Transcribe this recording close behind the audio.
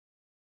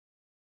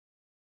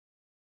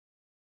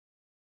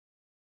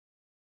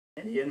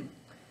And Ian.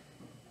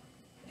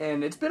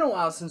 And it's been a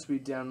while since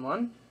we've done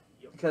one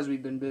Yep. because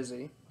we've been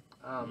busy.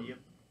 Yep.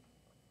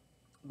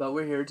 But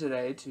we're here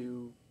today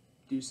to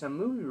do some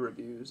movie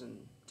reviews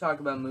and talk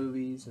about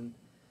movies and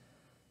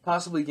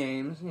possibly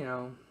games, you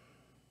know.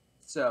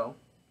 So,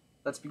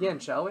 let's begin,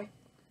 shall we?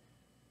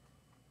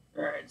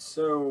 Alright,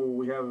 so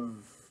we have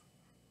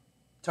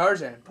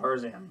Tarzan.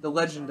 Tarzan. The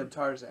Legend of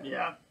Tarzan.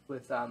 Yeah.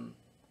 With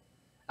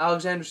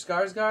Alexander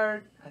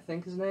Skarsgård, I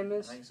think his name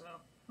is. I think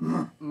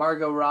so.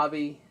 Margot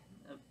Robbie.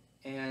 Yep.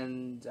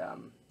 And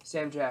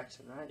Sam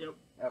Jackson, right? Yep.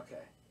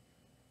 Okay.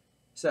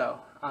 So,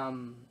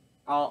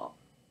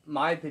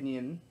 my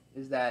opinion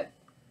is that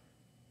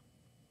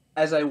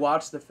as I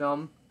watched the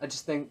film, I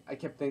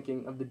kept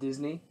thinking of the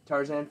Disney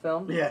Tarzan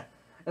film. Yeah.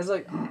 It's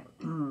like,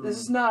 this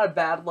is not a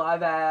bad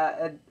live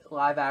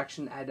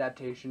action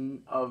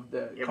adaptation of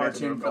the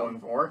cartoon they're film. going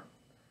for.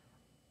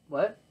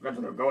 What? That's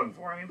what they're going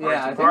for. I mean,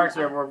 Yeah, parts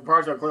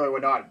are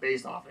clearly not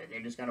based off it. They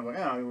just kind of like,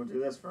 oh, we'll do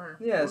this for.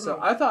 Yeah, so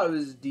I thought it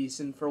was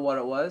decent for what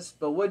it was,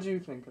 but what did you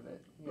think of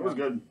it? It was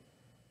good.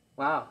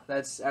 Wow,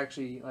 that's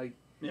actually like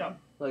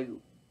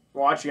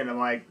watching it, I'm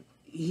like,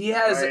 he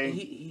has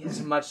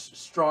a much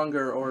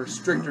stronger or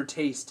stricter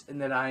taste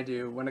than I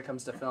do when it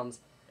comes to films.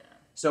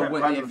 So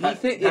if he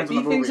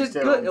thinks it's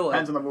good, it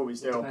depends on the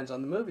movies too. It depends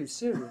on the movies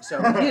too.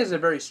 So he has a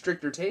very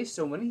stricter taste.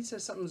 So when he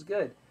says something's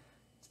good,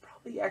 it's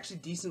probably actually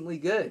decently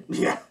good.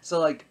 Yeah.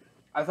 So like,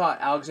 I thought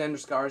Alexander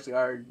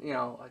Skarsgård,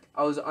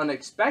 I was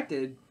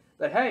unexpected,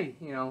 but hey,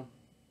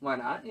 why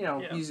not?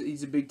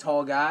 He's a big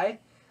tall guy.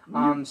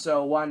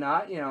 So why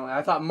not?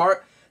 I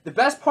thought the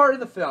best part of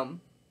the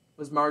film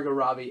was Margot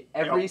Robbie.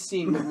 Every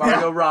scene with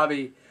Margot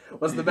Robbie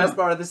was the best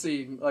part of the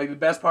scene. Like the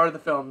best part of the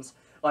films.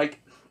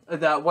 Like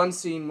that one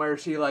scene where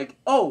she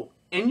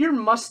and your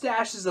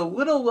mustache is a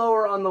little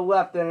lower on the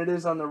left than it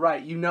is on the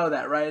right. You know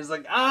that, right? It's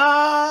like,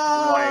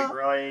 Like,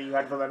 really? You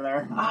had to put that in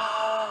there?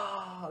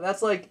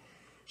 That's like,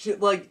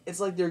 it's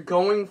like they're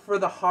going for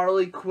the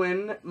Harley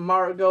Quinn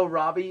Margot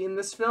Robbie in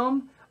this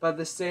film, but at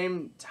the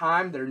same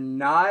time, they're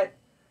not.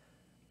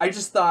 I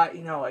just thought,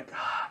 Margot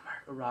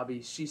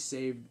Robbie, she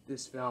saved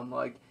this film.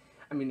 Like,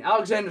 I mean,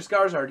 Alexander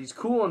Skarsgård, he's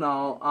cool and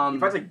all. He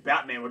fights like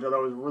Batman, which I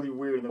thought was really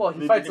weird.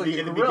 He fights like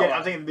a gorilla. I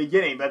was thinking in the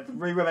beginning, but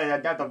really when I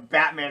got the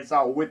Batman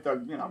style with the,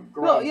 gorilla.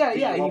 Well,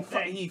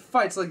 yeah, he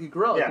fights like a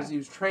gorilla because he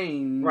was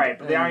trained. Right,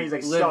 but the irony's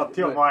like stealth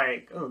too. I'm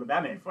like, the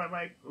Batman fight. I'm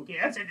like, okay,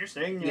 that's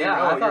interesting.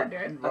 I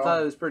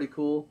thought it was pretty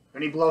cool.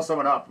 And he blows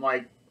someone up. I'm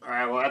like, all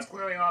right, well, that's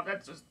clearly off.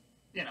 That's just,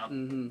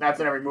 that's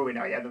in every movie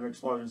now. You have an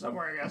explosion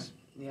somewhere, I guess.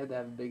 He had to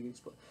have a big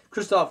explosion.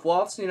 Christoph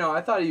Waltz, I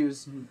thought he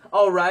was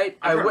all right.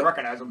 I couldn't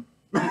recognize him.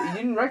 You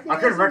didn't recognize him? I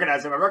couldn't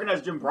recognize him. I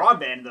recognized Jim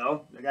Broadbent,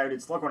 though. The guy who did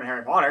Slughorn in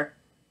Harry Potter.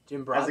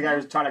 Jim Broadbent? That's the guy who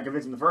was trying to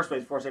convince him in the first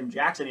place before Sam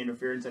Jackson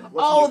interfered and said,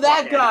 listen,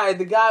 that guy!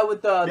 The guy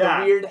with the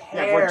weird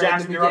hair. Yeah, before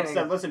Jackson interrupted and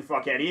said, listen,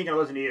 fuckhead, he ain't gonna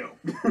listen to you.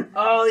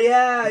 Oh,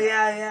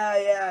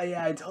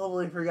 yeah. I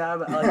totally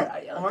forgot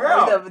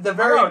about the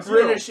very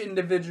British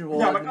individual.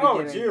 Yeah, I'm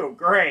like, it's you.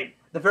 Great.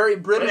 The very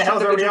British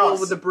individual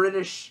with the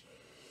British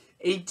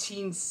the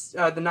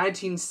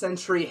 19th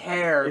century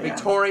hair,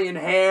 Victorian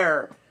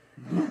hair.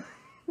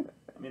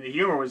 I mean, the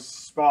humor was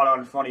spot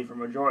on funny for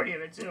majority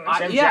of it, too.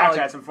 Sam Jackson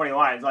had some funny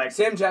lines. Like,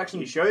 Sam Jackson.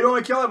 You sure you don't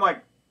want to kill him?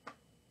 Like,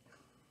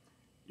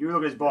 you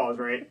look at his balls,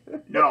 right?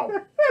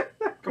 No.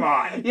 Come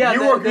on. Yeah,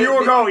 you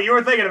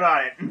were thinking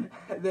about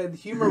it. The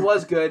humor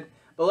was good.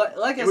 But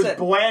like I said... It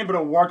was bland, but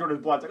it worked with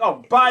his blood. It's like,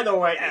 oh, by the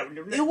way...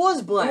 It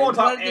was bland,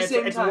 but at the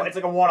same time... It's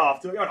like a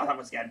one-off, too. You're not talking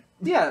about again.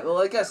 Yeah, well,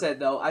 like I said,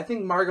 though, I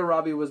think Margot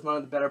Robbie was one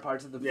of the better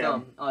parts of the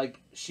film. Like,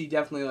 she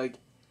definitely,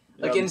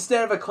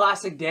 instead of a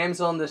classic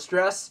damsel in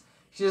distress...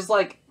 She's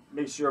like...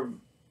 Mixture of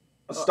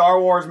a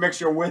Star Wars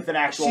mixture with an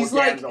actual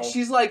damsel.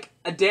 She's like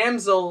a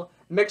damsel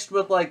mixed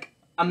with like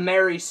a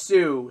Mary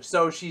Sue.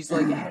 So she's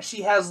like,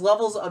 she has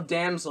levels of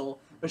damsel,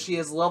 but she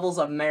has levels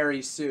of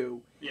Mary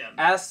Sue. Yeah.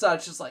 As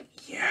such, it's like,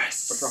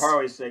 yes! But for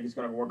Harley's sake, it's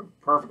going to work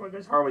perfectly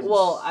because Harley's...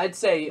 Well, I'd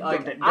say,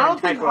 like, I don't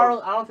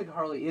think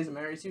Harley is a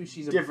Mary Sue.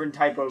 She's a... Different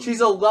type of...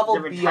 She's a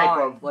level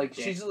beyond. Like,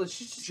 she's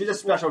a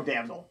special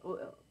damsel.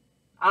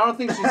 I don't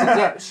think she's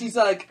a she's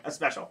like... A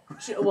special.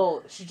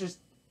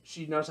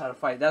 She knows how to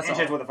fight. That's all.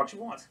 She knows what the fuck she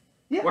wants.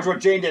 Yeah. Which is what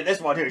Jane did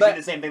this one, too. She did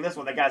the same thing this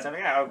one. The guy's like,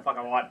 I don't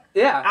fucking want.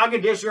 Yeah. I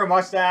can dish your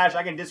mustache.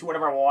 I can dish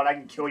whatever I want. I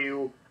can kill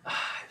you.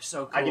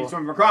 So cool. I can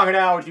swim from a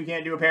crocodile, which you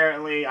can't do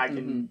apparently. I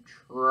can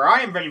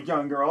try and bring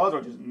young girls,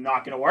 which is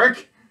not going to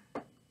work.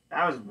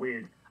 That was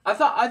weird. I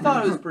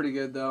thought it was pretty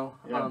good, though.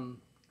 Yeah.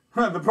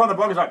 The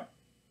book is like,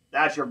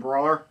 that's your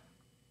brother?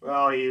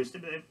 Well, he used to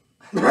be.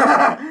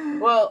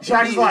 Well, he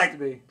used to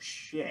be.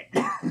 Shit.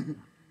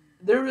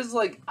 There was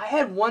I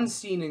had one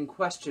scene in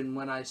question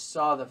when I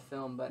saw the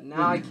film, but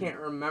now I can't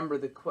remember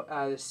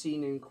the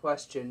scene in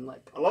question.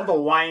 I love the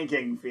Lion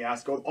King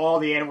fiasco. All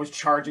the animals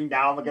charging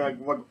down, almost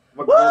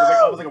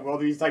like a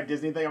wildebeest type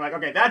Disney thing. I'm like,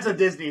 okay, that's a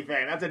Disney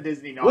thing. That's a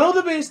Disney novel.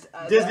 Wildebeest.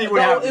 Disney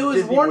would have. It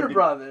was Warner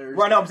Brothers.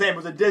 Right, no, I'm saying it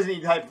was a Disney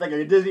type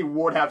thing. Disney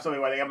would have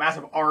something like a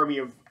massive army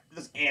of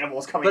just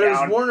animals coming down. But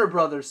it was Warner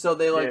Brothers, so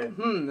they like,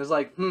 there's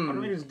like, I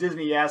don't think it's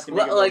Disney asking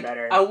to make it like,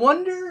 better. I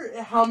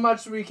wonder how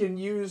much we can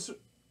use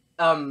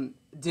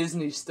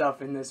Disney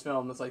stuff in this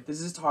film. It's like,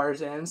 this is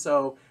Tarzan,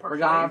 so we're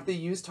gonna have to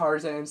use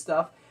Tarzan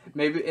stuff.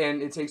 Maybe,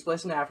 and it takes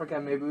place in Africa.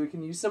 Maybe we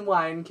can use some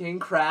Lion King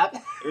crap.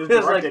 It was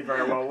directed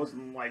very well. It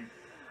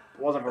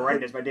wasn't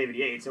horrendous by David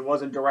Yates. It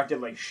wasn't directed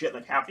like shit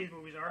like half these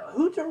movies are.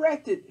 Who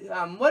directed?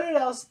 What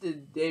else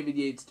did David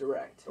Yates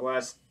direct? The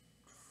last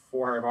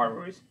 4 Harry Potter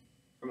movies,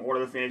 from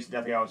Order of the Phoenix to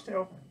Deathly Hallows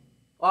 2.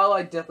 Well, I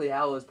like Deathly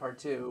Hallows Part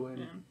 2,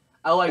 and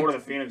I like Order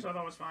of the Phoenix. I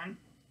thought was fine.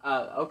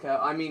 Okay.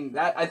 I mean,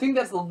 I think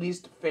that's the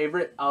least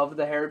favorite of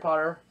the Harry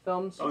Potter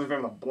films. The least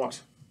favorite of the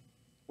books.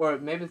 Or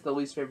maybe it's the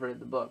least favorite of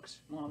the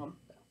books. One of them.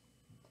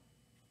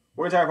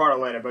 We'll get to Harry Potter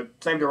later,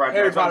 but same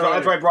director.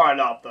 That's why I brought it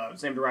up, though.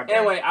 Same director.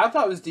 Anyway, I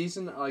thought it was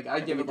decent. Like,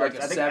 I'd give it like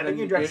a 7. I think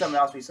you directed something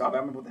else we saw, but I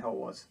don't remember what the hell it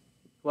was.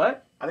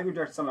 What? I think we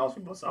directed something else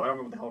we both saw. I don't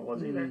remember what the hell it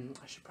was either.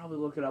 I should probably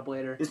look it up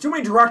later. There's too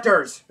many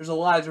directors! There's a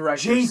lot of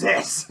directors.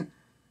 Jesus!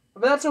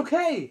 But that's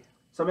okay.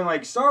 Something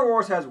like Star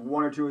Wars has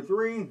 1 or 2 or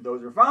 3.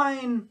 Those are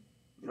fine.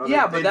 You know,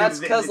 yeah, but that's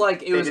because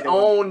like it was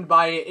owned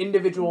by an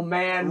individual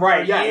man.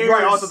 Right. Yeah. Years.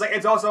 Right.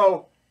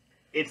 Also,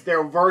 it's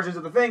their versions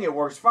of the thing. It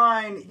works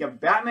fine. You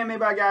got Batman made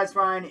by a guy, it's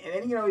fine,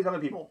 and then these other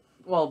people.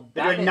 Well,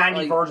 Batman, like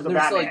 90 versions of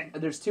Batman.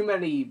 There's too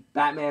many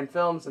Batman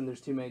films and there's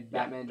too many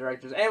Batman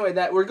directors. Anyway,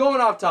 we're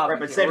going off topic. Right,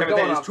 but same thing.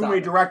 There's too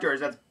many directors.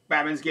 That's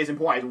Batman's case in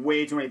point. It's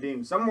way too many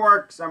things. Some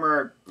work, some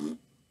are.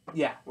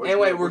 Yeah.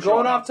 Anyway, we're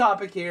going off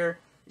topic here.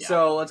 Yeah.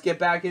 So let's get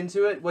back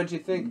into it. What'd you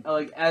think?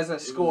 Like as a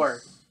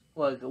score,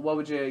 what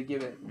would you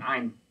give it?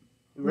 9.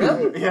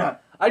 Really? Yeah.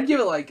 I'd give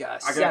it like a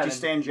 7. I could actually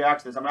stand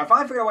Jackson. I mean, I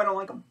finally figured out why I don't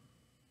like him.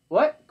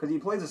 What? Because he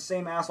plays the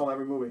same asshole in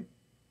every movie.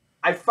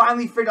 I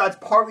finally figured out that's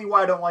partly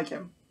why I don't like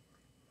him.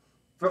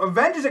 For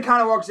Avengers, it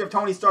kind of works if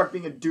Tony Stark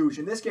being a douche.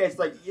 In this case,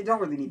 like, you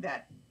don't really need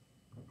that.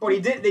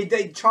 But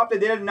they chopped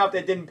it enough that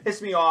it didn't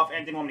piss me off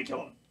and didn't want me to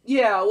kill him.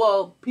 Yeah,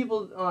 well,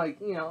 people, like,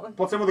 you know.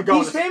 Puts him with a gun.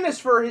 He's famous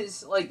for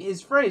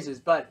his phrases,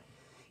 but,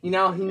 you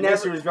know, he never.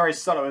 This was very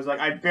subtle. It was like,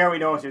 I barely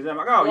noticed him. I'm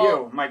like, oh,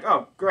 you. I'm like,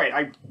 oh, great.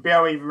 I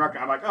barely even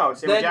recognize. I'm like, oh,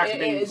 Samuel Jackson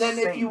being insane.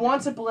 Then if you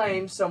want to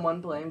blame someone,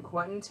 blame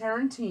Quentin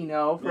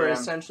Tarantino for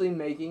essentially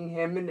making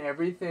him and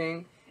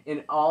everything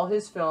in all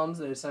his films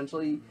and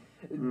essentially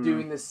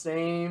doing the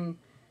same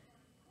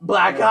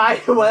black guy,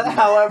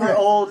 however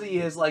old he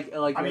is. Like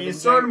I mean, in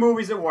certain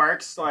movies it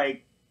works,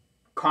 like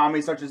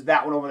comedy such as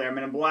that one over there,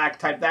 Men in Black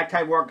that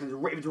type works. If it's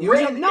written, he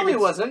wasn't. He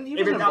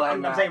wasn't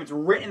I'm saying if it's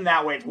written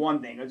that way, it's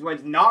one thing. When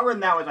it's not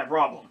written that way, it's my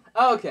problem.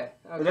 Oh, okay.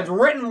 If it's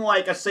written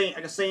like a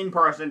sane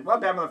person, well,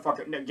 bad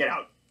motherfucker, no, get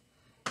out.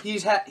 He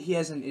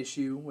has an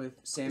issue with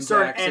Sam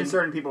Jackson. And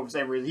certain people for the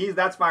same reason.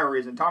 That's my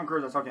reason. Tom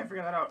Cruise, I still can't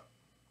figure that out.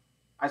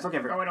 I still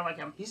can't figure out why I don't like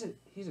him.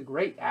 He's a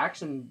great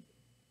action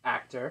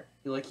actor.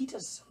 He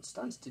does some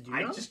stunts. Did you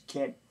know? I just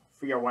can't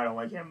figure out why I don't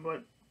like him,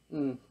 but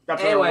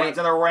that's anyway,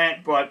 another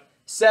rant, but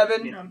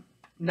 7,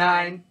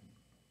 9.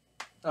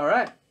 All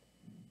right.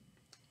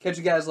 Catch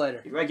you guys later.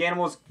 If you like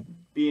animals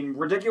being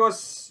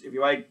ridiculous, if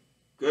you like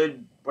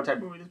good, what type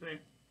of movie this be?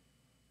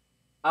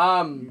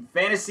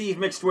 Fantasy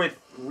mixed with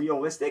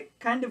realistic,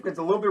 kind of, because it's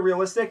a little bit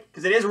realistic,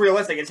 because it is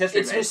realistic. It's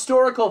history. It's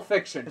historical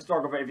fiction.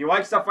 Historical fiction. If you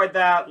like stuff like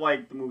that,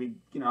 like the movie,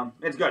 you know,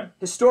 it's good.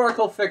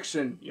 Historical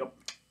fiction. Yep.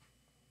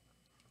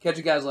 Catch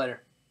you guys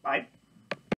later. Bye.